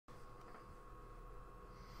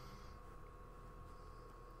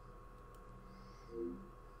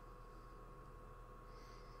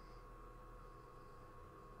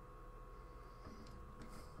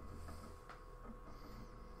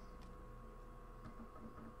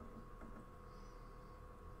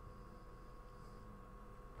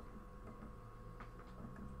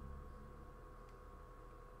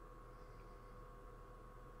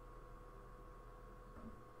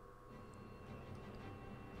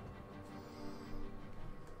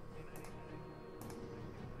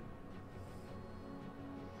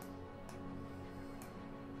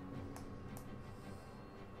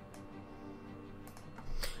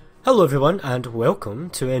Hello everyone and welcome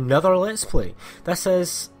to another Let's Play. This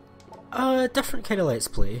is a different kind of Let's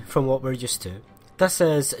Play from what we're used to. This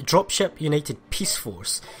is Dropship United Peace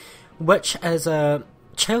Force, which is a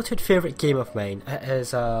childhood favourite game of mine. It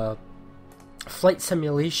is a flight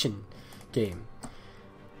simulation game.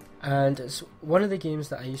 And it's one of the games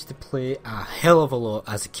that I used to play a hell of a lot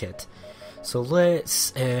as a kid. So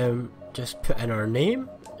let's just put in our name,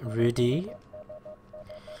 Rudy.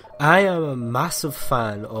 I am a massive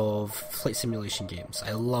fan of flight simulation games.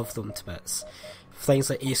 I love them to bits. Things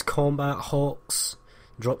like Ace Combat, Hawks,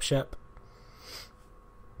 Dropship.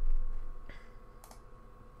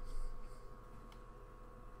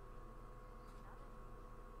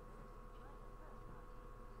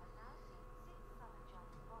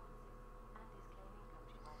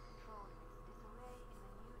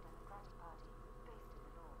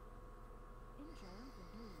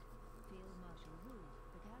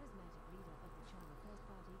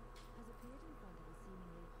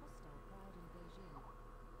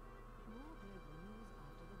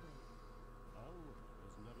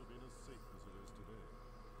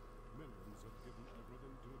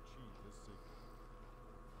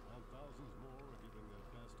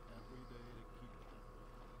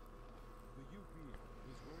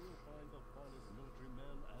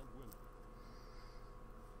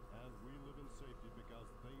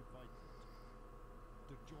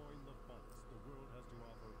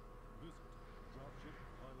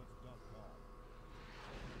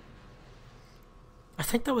 I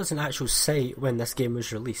think there was an actual site when this game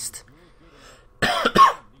was released.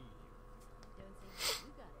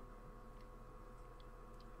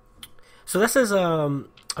 So this is a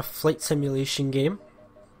flight simulation game.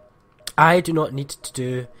 I do not need to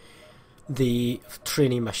do the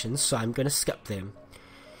training missions, so I'm going to skip them.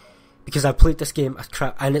 Because I've played this game a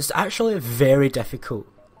crap, and it's actually very difficult.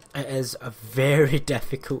 It is a very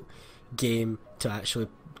difficult game to actually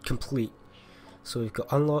complete. So we've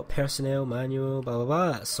got unlock personnel, manual, blah blah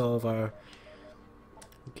blah. That's all of our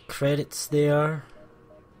credits there.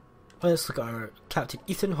 Let's look at our Captain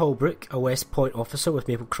Ethan Holbrook, a West Point officer with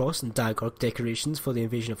Maple Cross and Dagger decorations for the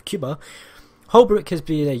invasion of Cuba. Holbrook has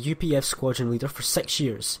been a UPF squadron leader for 6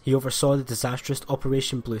 years. He oversaw the disastrous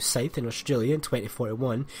Operation Blue Scythe in Australia in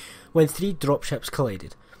 2041 when 3 dropships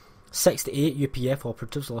collided. 6 to 8 UPF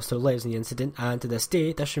operatives lost their lives in the incident, and to this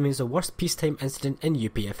day this remains the worst peacetime incident in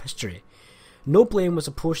UPF history. No blame was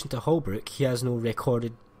apportioned to Holbrook. He has no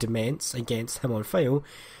recorded demands against him on file,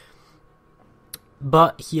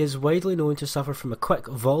 but he is widely known to suffer from a quick,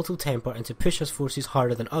 volatile temper and to push his forces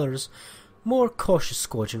harder than others, more cautious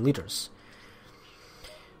squadron leaders.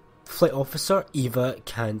 Flight Officer Eva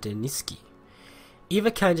Kandaniski.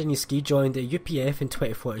 Eva Kandaniski joined the UPF in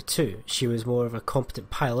 2042. She was more of a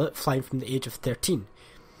competent pilot, flying from the age of 13.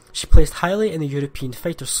 She placed highly in the European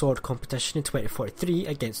Fighter Sword competition in 2043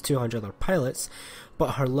 against 200 other pilots,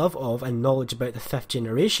 but her love of and knowledge about the 5th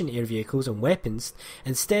generation air vehicles and weapons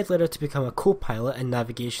instead led her to become a co-pilot and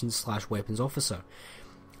navigation/weapons officer.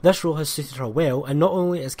 This role has suited her well, and not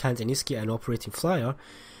only is Kandaniski an operating flyer,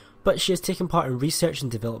 but she has taken part in research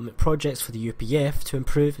and development projects for the UPF to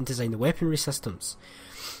improve and design the weaponry systems.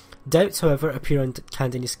 Doubts, however, appear on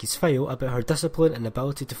Kandaniski's file about her discipline and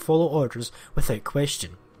ability to follow orders without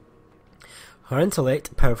question. Her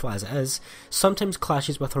intellect, powerful as it is, sometimes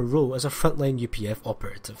clashes with her role as a frontline UPF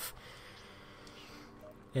operative.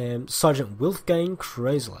 Sergeant Wolfgang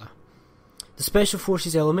Kreuzler. The Special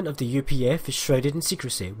Forces element of the UPF is shrouded in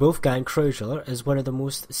secrecy. Wolfgang Kreuzler is one of the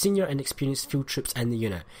most senior and experienced field troops in the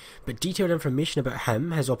unit, but detailed information about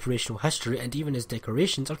him, his operational history, and even his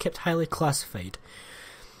decorations are kept highly classified.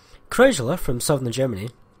 Kreuzler, from southern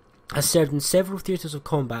Germany, has served in several theatres of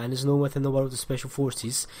combat and is known within the world of special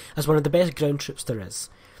forces as one of the best ground troops there is.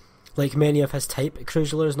 Like many of his type,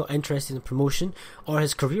 Kreuzler is not interested in promotion or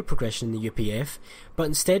his career progression in the UPF, but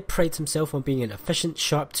instead prides himself on being an efficient,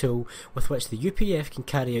 sharp tool with which the UPF can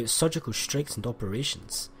carry out surgical strikes and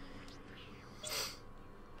operations.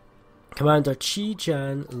 Commander Chi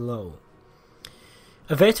Jan Lo.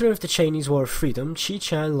 A veteran of the Chinese War of Freedom, Chi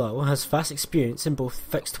Chan Lao has vast experience in both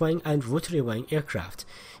fixed-wing and rotary-wing aircraft.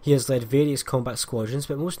 He has led various combat squadrons,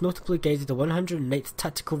 but most notably guided the 109th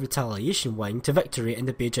Tactical Retaliation Wing to victory in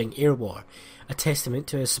the Beijing Air War, a testament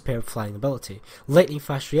to his superb flying ability,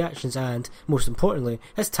 lightning-fast reactions and, most importantly,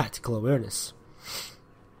 his tactical awareness.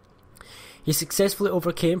 He successfully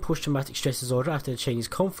overcame post-traumatic stress disorder after the Chinese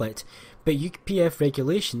conflict, but UPF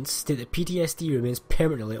regulations state that PTSD remains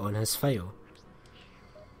permanently on his file.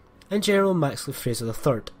 And General Maxley Fraser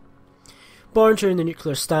III. Born during the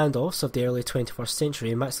nuclear standoffs of the early 21st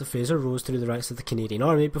century, Maxley Fraser rose through the ranks of the Canadian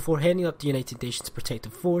Army before heading up the United Nations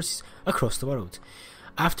protective forces across the world.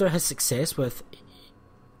 After his success with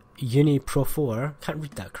Uniprofor, can't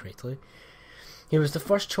read that correctly, he was the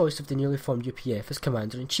first choice of the newly formed UPF as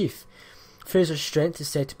Commander-in-Chief. Fraser's strength is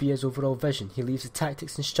said to be his overall vision. He leaves the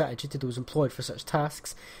tactics and strategy to those employed for such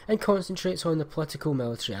tasks and concentrates on the political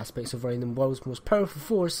military aspects of running the world's most powerful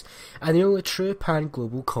force and the only true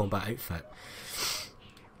pan-global combat outfit.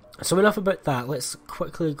 So enough about that, let's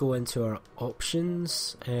quickly go into our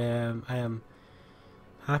options. I am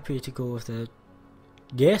happy to go with the...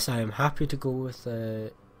 Yes, I am happy to go with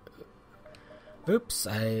the... Oops,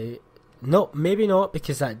 No, maybe not,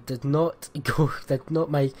 because that did not go.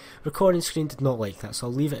 My recording screen did not like that, so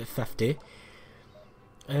I'll leave it at 50.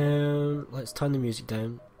 Let's turn the music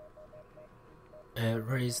down.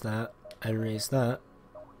 Raise that and raise that.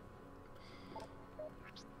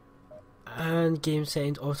 And game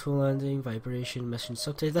setting, auto landing, vibration, mission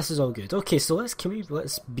subtitle. This is all good. Okay, so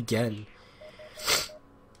let's begin.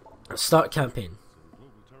 Start campaign.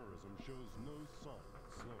 Global terrorism shows no signs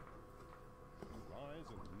of slowing. The rise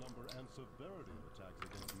in the number and severity of attacks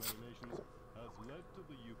against many nations has led to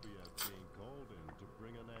the UPF being called in to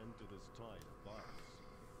bring an end to this tide of violence.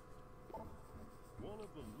 One of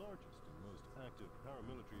the largest and most active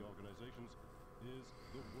paramilitary organizations is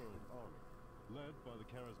the World Army, led by the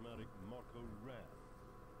charismatic Marco Ramm.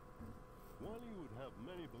 While you would have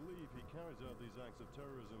many believe he carries out these acts of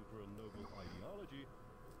terrorism for a noble ideology,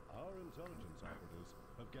 our intelligence operatives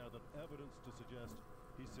have gathered evidence to suggest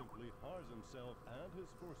he simply hires himself and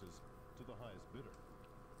his forces to the highest bidder.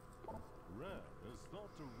 Ramm is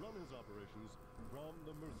thought to run his operations from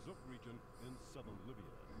the Merzouk region in Southern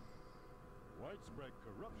Libya. Widespread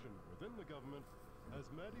corruption within the government has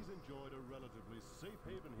meant he's enjoyed a relatively safe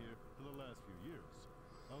haven here for the last few years,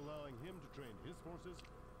 allowing him to train his forces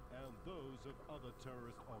and those of other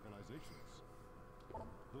terrorist organizations.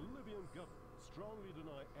 The Libyan government strongly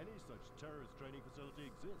deny any such terrorist training facility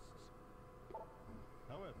exists.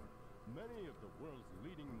 However, many of the world's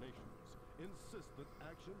leading nations insist that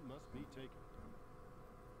action must be taken.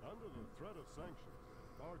 Under the threat of sanctions and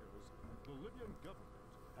embargoes, the Libyan government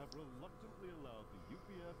have reluctantly allowed the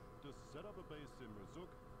UPF to set up a base in Merzouk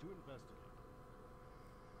to investigate.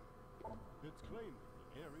 It's claimed that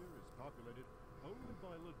the area is populated only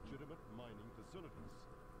by legitimate mining facilities,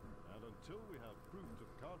 and until we have proof to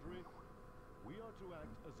the contrary, we are to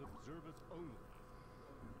act as observers only.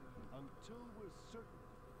 Until we're certain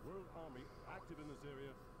the World Army are active in this area,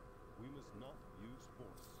 we must not use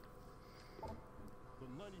force. The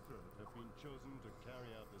 93rd have been chosen to carry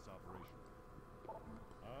out this operation.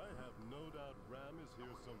 I have no doubt Ramm is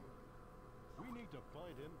here somewhere. We need to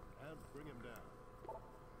find him and bring him down.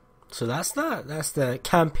 So that's that. That's the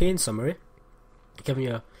campaign summary. Give me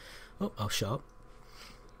a... Oh, I'll shut up.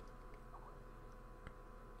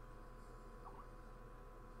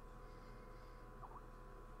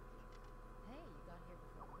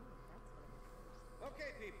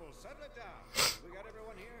 Okay, people, settle it down. We got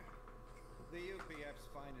everyone here? The UPF's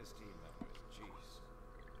finest team members. Jeez.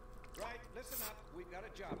 Right, listen up. We've got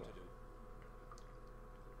a job to do.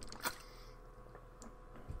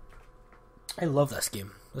 I love this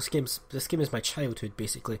game. This game is my childhood,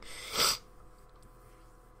 basically.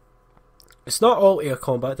 It's not all air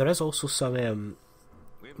combat. There is also some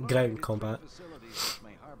ground combat. Facilities that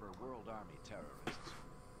may harbor World Army terrorists.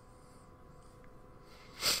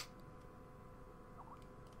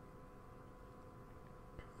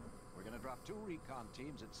 We're going to drop 2 recon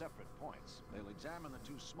teams at separate points. They'll examine the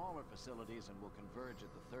 2 smaller facilities and will converge at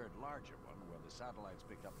the 3rd larger one where the satellites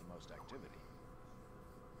picked up the most activity.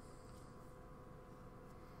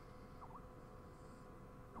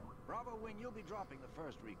 Bravo Wing, you'll be dropping the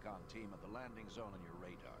 1st recon team at the landing zone on your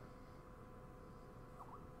radar.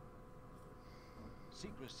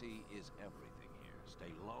 Secrecy is everything here.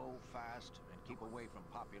 Stay low, fast, and keep away from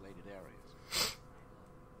populated areas.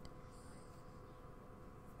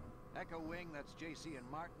 Echo Wing, that's JC and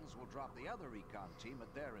Martins, will drop the other recon team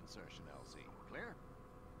at their insertion LZ. Clear?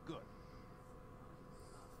 Good.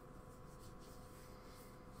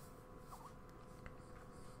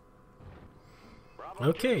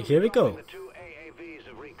 Okay, here we go. The 2 AAVs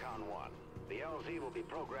of Recon 1. The LZ will be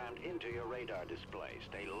programmed into your radar display.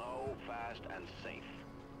 Stay low, fast, and safe.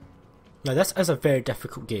 Now this is a very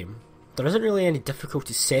difficult game. There isn't really any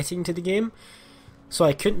difficulty setting to the game, so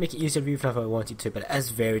I couldn't make it easier even if I wanted to, but it is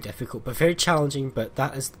very difficult, but very challenging. But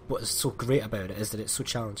that is what is so great about it, is that it's so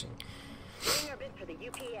challenging. Doing our bid for the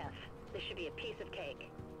UPF. This should be a piece of cake.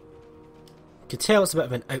 You could tell it's a bit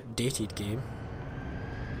of an outdated game.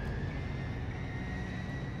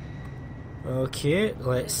 Okay,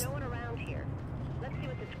 let's... Going around here. Let's see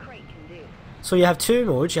what this crate can do. So you have 2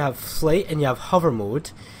 modes. You have flight and you have hover mode.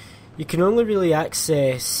 You can only really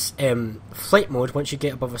access flight mode once you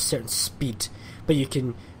get above a certain speed, but you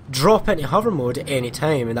can drop into hover mode at any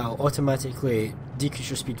time, and that will automatically decrease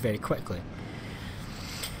your speed very quickly.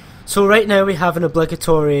 So right now we have an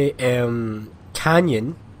obligatory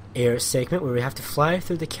canyon air segment where we have to fly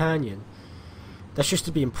through the canyon. This used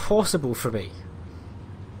to be impossible for me,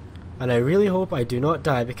 and I really hope I do not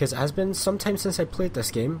die, because it has been some time since I played this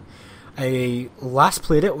game. I last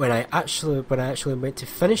played it when I actually went to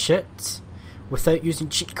finish it without using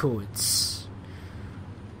cheat codes.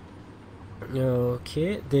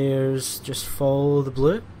 Okay, there's just follow the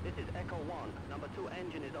blue. This is Echo 1. Number 2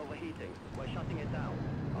 engine is overheating. We're shutting it down.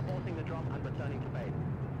 Aborting the drop and returning to base.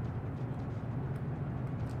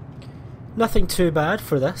 Nothing too bad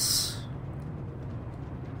for this.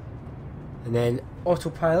 And then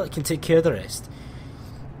autopilot can take care of the rest.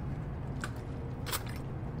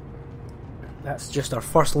 That's just our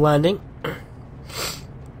first landing. Echo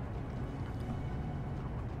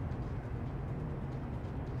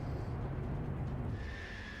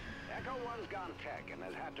 1's gone tech and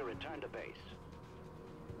has had to return to base.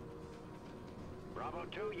 Bravo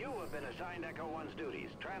 2, you have been assigned Echo 1's duties.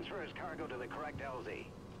 Transfer his cargo to the correct LZ.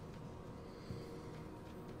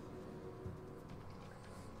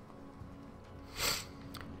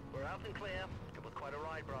 We're out and clear. It was quite a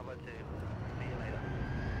ride, Bravo 2. See you later.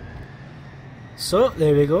 So,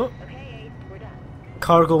 there we go. Okay, Ace, we're done.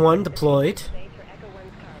 Cargo 1 deployed. Base for Echo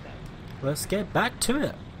 1's cargo. Let's get back to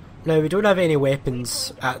it. Now, we don't have any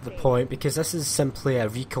weapons at the point, because this is simply a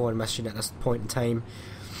recon mission at this point in time.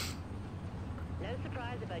 No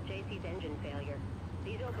surprise about JC's engine failure.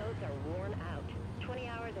 These old boats are worn out. 20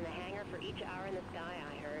 hours in the hangar for each hour in the sky,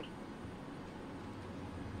 I heard.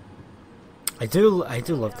 I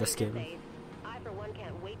do love this game. I, for one,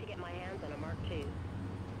 can't wait to get my hands on a Mark II.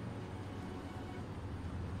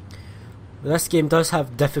 This game does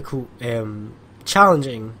have difficult,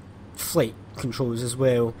 challenging flight controls as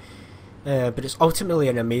well, but it's ultimately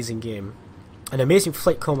an amazing game. An amazing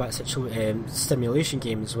flight combat simulation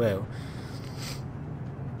game as well.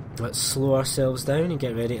 Let's slow ourselves down and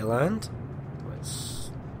get ready to land.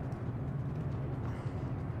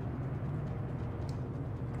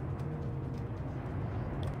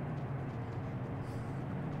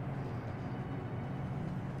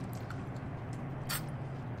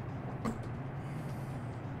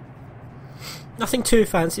 Nothing too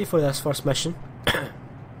fancy for this first mission. The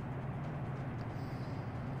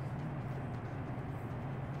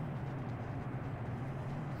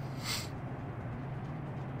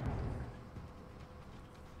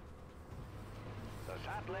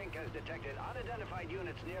SAT-Link has detected unidentified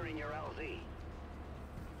units nearing your LZ.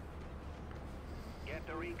 Get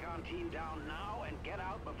the recon team down now and get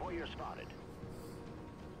out before you're spotted.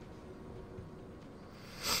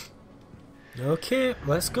 Okay,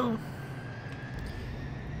 let's go.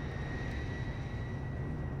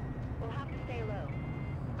 We'll have to stay low.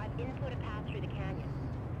 I've input a path through the canyon.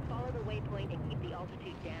 Follow the waypoint and keep the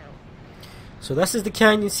altitude down. So this is the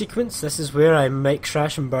canyon sequence. This is where I might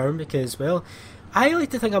crash and burn, because, well, I like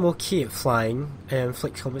to think I'm okay at flying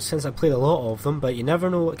flight combats since I played a lot of them, but you never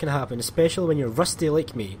know what can happen, especially when you're rusty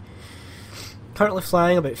like me. Currently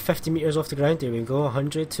flying about 50 meters off the ground. There we go,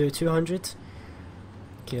 100 to 200.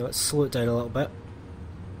 Okay, let's slow it down a little bit.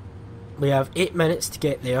 We have 8 minutes to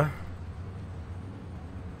get there.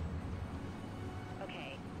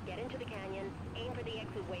 Okay, get into the canyon, aim for the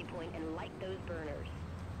exit waypoint, and light those burners.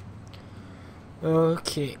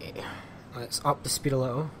 Okay, let's up the speed a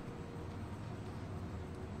little.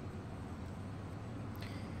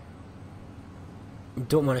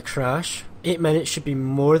 Don't want to crash. 8 minutes should be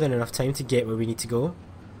more than enough time to get where we need to go.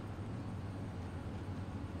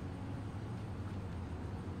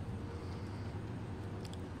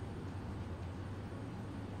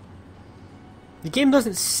 The game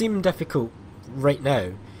doesn't seem difficult right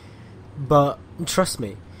now, but trust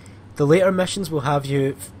me, the later missions will have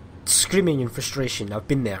you screaming in frustration. I've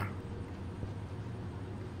been there.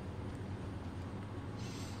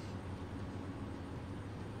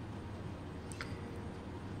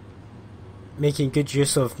 Making good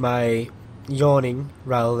use of my yawning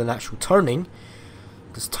rather than actual turning,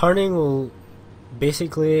 because turning will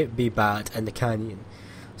basically be bad in the canyon.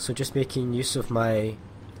 So just making use of my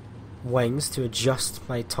wings to adjust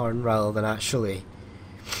my turn rather than actually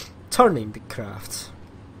turning the craft.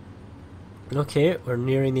 Okay, we're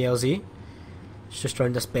nearing the LZ. It's just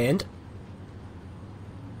round this bend.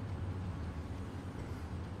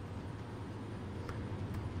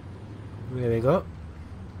 There we go.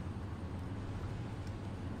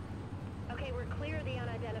 Okay, we're clear of the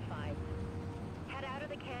unidentified. Head out of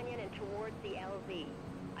the canyon and towards the LZ.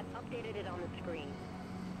 I've updated it on the screen.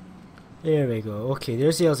 There we go. Okay,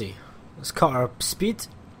 there's the LZ. Let's cut our speed.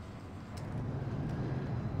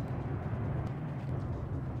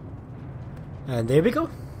 And there we go.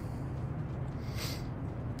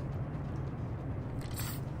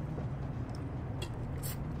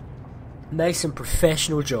 Nice and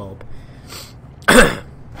professional job.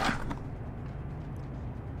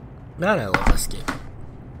 Man, I love this game.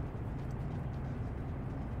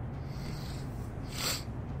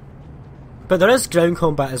 But there is ground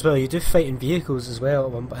combat as well. You do fight in vehicles as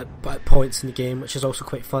well at points in the game, which is also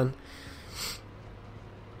quite fun.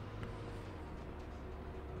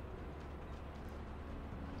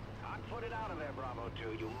 Hot-foot it out of there, Bravo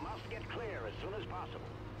 2. You must get clear as soon as possible.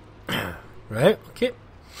 Right, okay.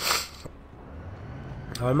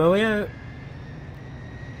 On my way out.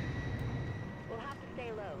 We'll have to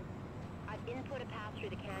stay low. I've input a path through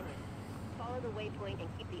the canyon. Follow the waypoint and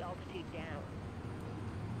keep the altitude down.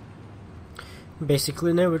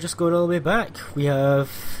 Basically now we're just going all the way back. We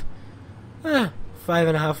have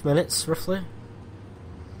 5.5 minutes roughly.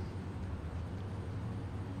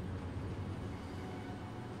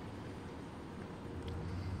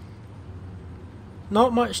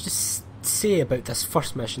 Not much to say about this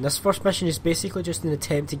first mission. This first mission is basically just an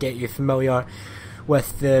attempt to get you familiar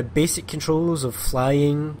with the basic controls of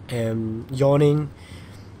flying, yawning,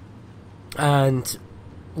 and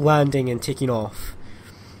landing and taking off.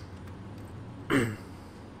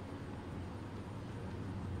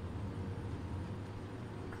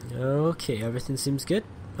 Okay, everything seems good.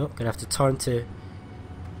 Oh, gonna have to turn to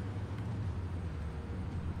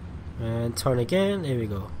and turn again. There we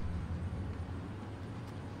go.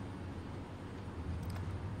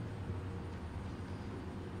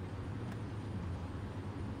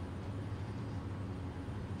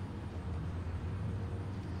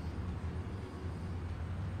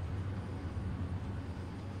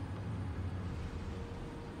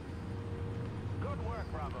 Good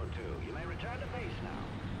work, Bravo 2. You may return to base now.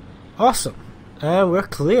 Awesome. And we're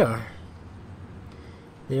clear.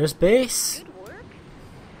 There's base. Good work.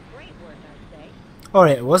 Great work, I'd say.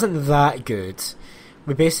 Alright, it wasn't that good.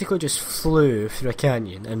 We basically just flew through a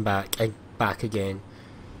canyon and back again.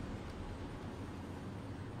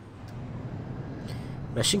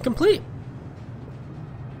 Mission complete.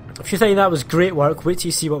 If you think that was great work, wait till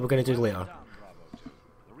you see what we're going to do later. Done, Bravo 2.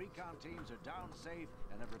 The recon teams are down safe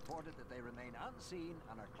and have reported that they remain unseen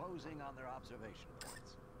and are closing on their observation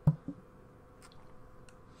points.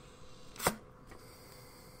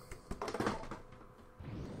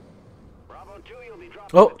 Bravo 2, you'll be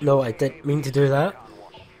dropping Oh, the no, I 2K didn't mean to do that. Recon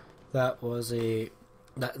 1. That was a...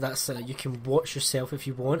 That's you can watch yourself if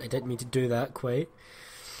you want. I didn't mean to do that quite.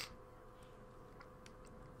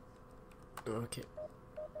 Okay.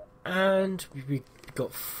 And we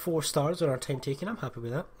got 4 stars on our time taken. I'm happy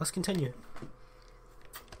with that. Let's continue.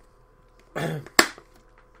 Yeah,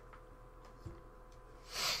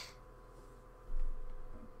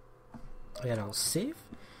 I'll save.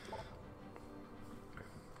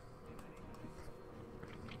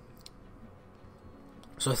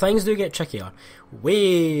 So things do get trickier.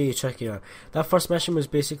 Way trickier. That first mission was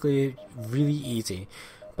basically really easy.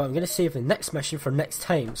 But I'm going to save the next mission for next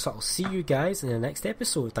time. So I'll see you guys in the next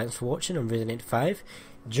episode. Thanks for watching. I'm Resident 5.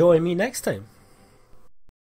 Join me next time.